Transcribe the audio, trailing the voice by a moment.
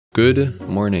Good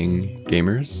morning,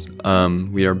 gamers.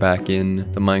 We are back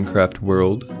in the Minecraft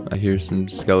world. I hear some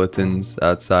skeletons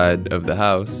outside of the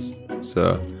house,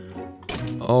 so...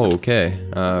 Oh, okay.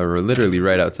 We're literally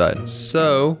right outside.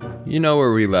 So, you know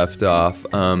where we left off.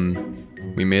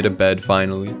 We made a bed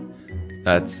finally.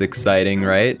 That's exciting,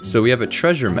 right? So we have a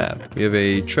treasure map. We have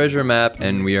a treasure map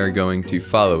and we are going to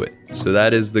follow it. So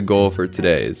that is the goal for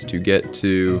today, is to get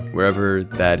to wherever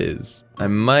that is. I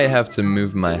might have to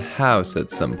move my house at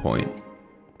some point,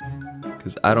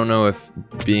 because I don't know if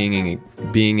being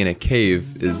in a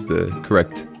cave is the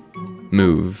correct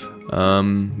move.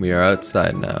 We are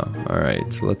outside now.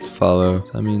 Alright, so let's follow.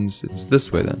 That means it's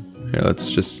this way then. Here,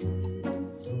 let's just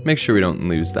make sure we don't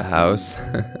lose the house.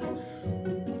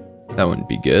 That wouldn't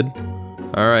be good.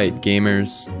 Alright,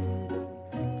 gamers.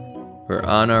 We're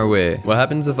on our way. What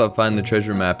happens if I find the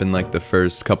treasure map in like the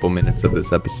first couple minutes of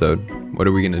this episode? What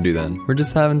are we gonna do then? We're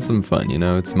just having some fun, you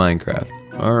know? It's Minecraft.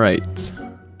 Alright.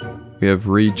 We have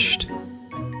reached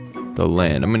the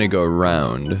land. I'm gonna go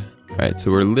around. Alright,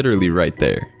 so we're literally right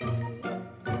there.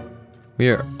 We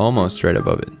are almost right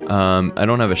above it. I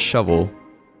don't have a shovel.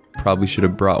 Probably should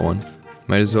have brought one.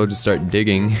 Might as well just start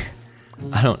digging.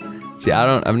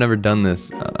 I've never done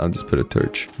this. I'll just put a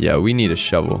torch. Yeah, we need a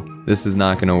shovel. This is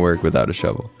not gonna work without a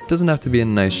shovel. It doesn't have to be a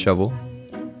nice shovel.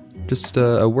 Just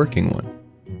a working one.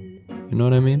 You know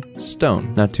what I mean?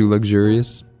 Stone, not too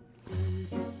luxurious.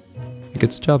 It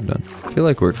gets the job done. I feel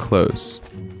like we're close.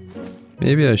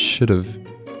 Maybe I should have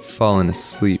fallen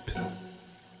asleep.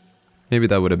 Maybe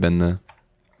that would have been the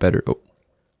better. Oh.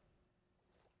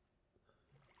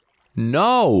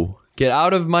 No! Get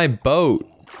out of my boat!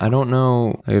 I don't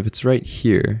know if it's right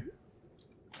here.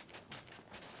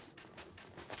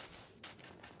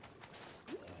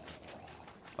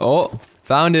 Oh,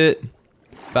 found it.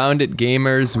 Found it,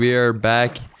 gamers. We are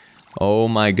back. Oh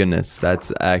my goodness.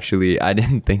 That's actually, I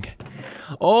didn't think.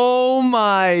 Oh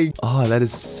my. Oh, that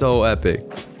is so epic.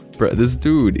 Bro, this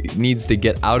dude needs to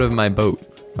get out of my boat.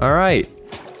 All right.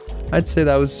 I'd say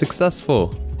that was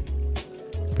successful.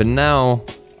 But now,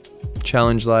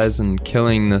 challenge lies in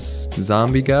killing this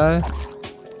zombie guy.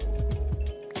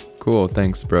 Cool,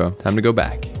 thanks bro. Time to go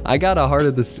back. I got a heart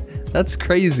of this. That's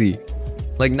crazy.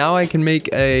 Like now I can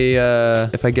make a,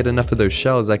 if I get enough of those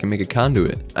shells, I can make a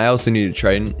conduit. I also need a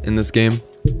trident in this game.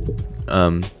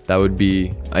 That would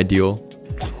be ideal.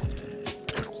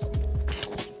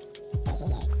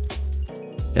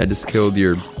 Yeah, I just killed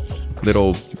your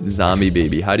little zombie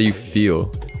baby. How do you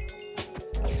feel?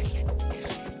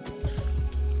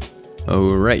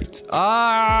 Alright.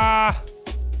 Ah!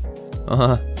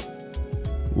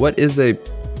 What is a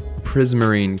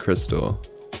prismarine crystal?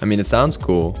 I mean, it sounds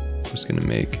cool. I'm just gonna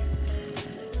make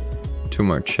 2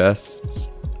 more chests.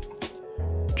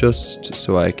 Just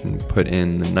so I can put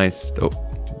in the nice... Oh,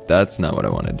 that's not what I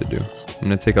wanted to do. I'm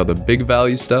gonna take all the big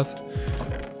value stuff.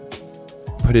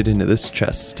 Put it into this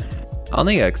chest. I don't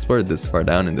think I explored this far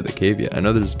down into the cave yet. I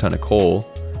know there's a ton of coal.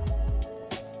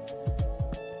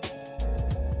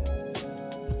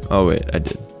 Oh wait, I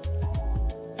did.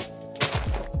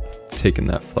 Taking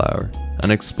that flower.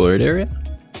 Unexplored area?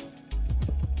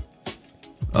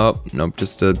 Oh, nope,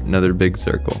 just another big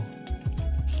circle.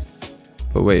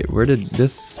 But wait, where did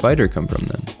this spider come from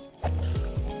then?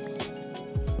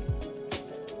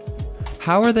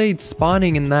 How are they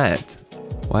spawning in that?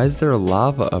 Why is there a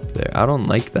lava up there? I don't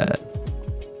like that.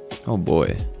 Oh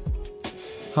boy.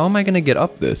 How am I gonna get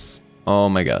up this? Oh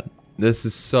my god. This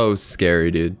is so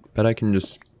scary, dude. But I can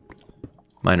just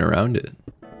mine around it.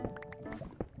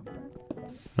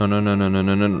 No, no, no, no, no,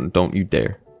 no, no, don't you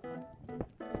dare.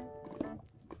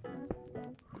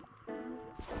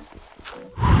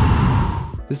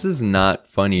 This is not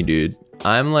funny, dude.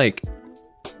 I'm like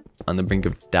on the brink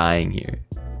of dying here.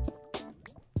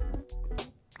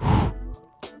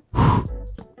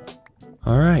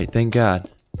 Alright, thank God.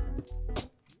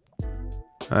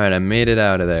 Alright, I made it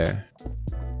out of there.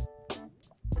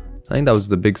 I think that was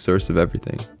the big source of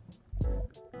everything.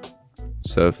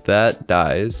 So if that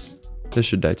dies, this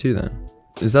should die too then.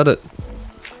 Is that a...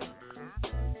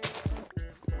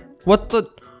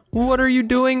 What are you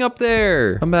doing up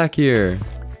there? Come back here.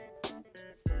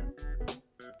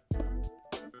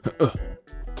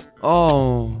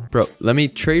 Oh, bro, let me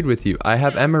trade with you. I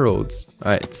have emeralds.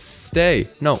 Alright, stay.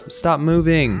 No, stop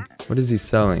moving. What is he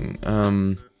selling? I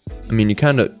mean, you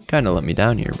kinda let me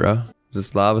down here, bro. Is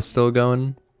this lava still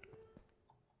going?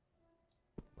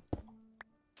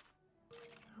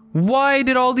 Why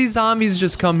did all these zombies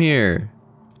just come here?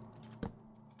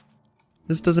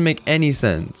 This doesn't make any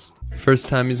sense. First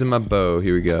time using my bow.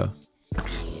 Here we go.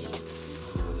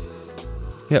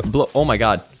 Yeah, blow. Oh my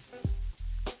god.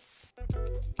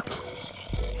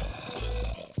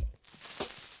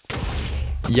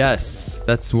 Yes,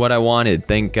 that's what I wanted.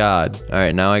 Thank God. All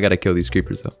right, now I gotta kill these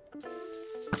creepers though.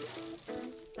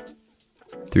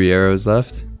 3 arrows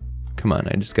left. Come on,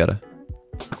 I just gotta.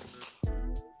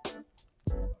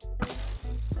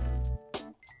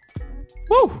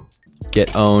 Woo!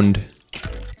 Get owned.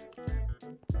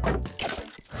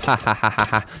 Ha ha ha ha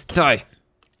ha. Die!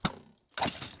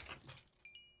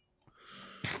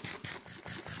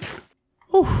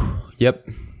 Whew. Yep.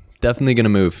 Definitely gonna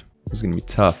move. This is gonna be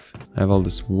tough. I have all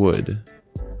this wood.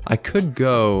 I could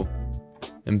go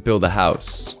and build a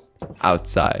house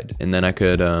outside, and then I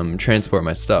could transport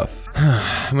my stuff.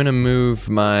 I'm gonna move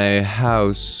my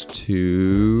house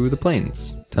to the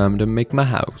plains. Time to make my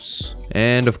house.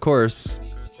 And of course,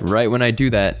 right when I do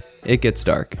that, it gets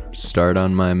dark. Start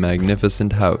on my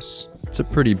magnificent house. It's a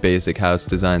pretty basic house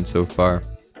design so far.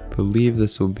 Believe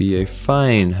this will be a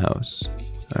fine house.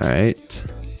 All right,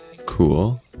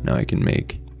 cool. Now I can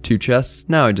make 2 chests.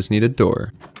 Now I just need a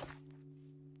door.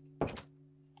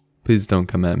 Please don't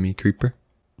come at me, creeper.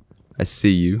 I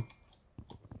see you.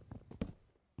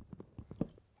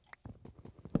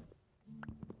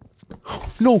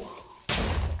 No!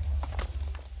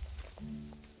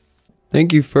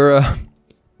 Thank you for,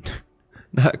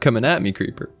 not coming at me,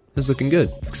 creeper. This is looking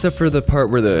good. Except for the part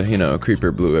where the,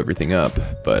 creeper blew everything up.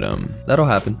 But, that'll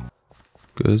happen.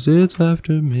 'Cause it's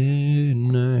after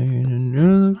midnight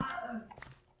and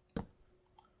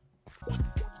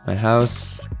my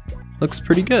house looks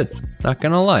pretty good, not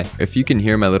gonna lie. If you can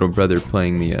hear my little brother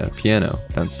playing the piano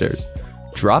downstairs,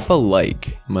 drop a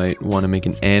like. Might want to make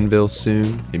an anvil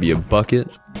soon, maybe a bucket.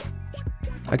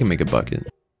 I can make a bucket.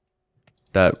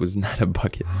 That was not a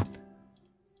bucket.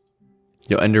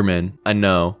 Yo, Enderman, I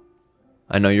know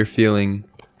you're feeling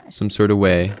some sort of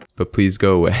way, but please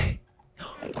go away.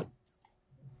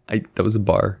 That was a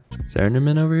bar. Is there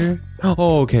Enderman over here?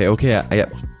 Oh, okay,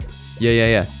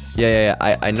 yeah.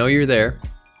 I know you're there.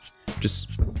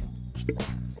 Just.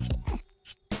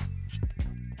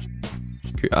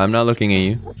 I'm not looking at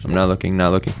you. I'm not looking.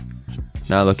 Not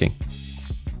looking.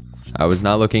 I was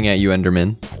not looking at you,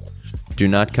 Enderman. Do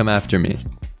not come after me.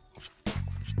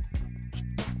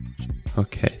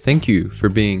 Okay, thank you for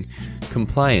being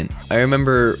compliant. I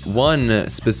remember one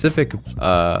specific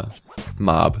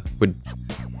mob would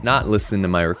not listen to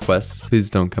my requests. Please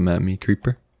don't come at me,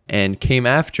 creeper. And came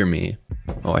after me.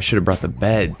 Oh, I should have brought the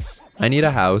beds. I need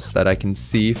a house that I can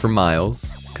see for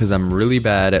miles, because I'm really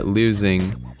bad at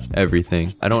losing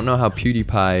everything. I don't know how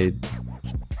PewDiePie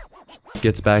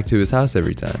gets back to his house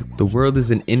every time. The world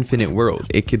is an infinite world.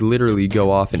 It could literally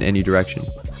go off in any direction.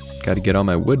 Gotta get all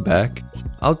my wood back.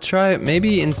 I'll try it.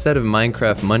 Maybe instead of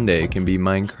Minecraft Monday, it can be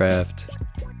Minecraft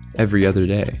every other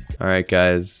day. Alright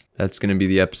guys, that's gonna be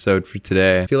the episode for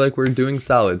today. I feel like we're doing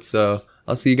solid, so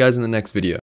I'll see you guys in the next video.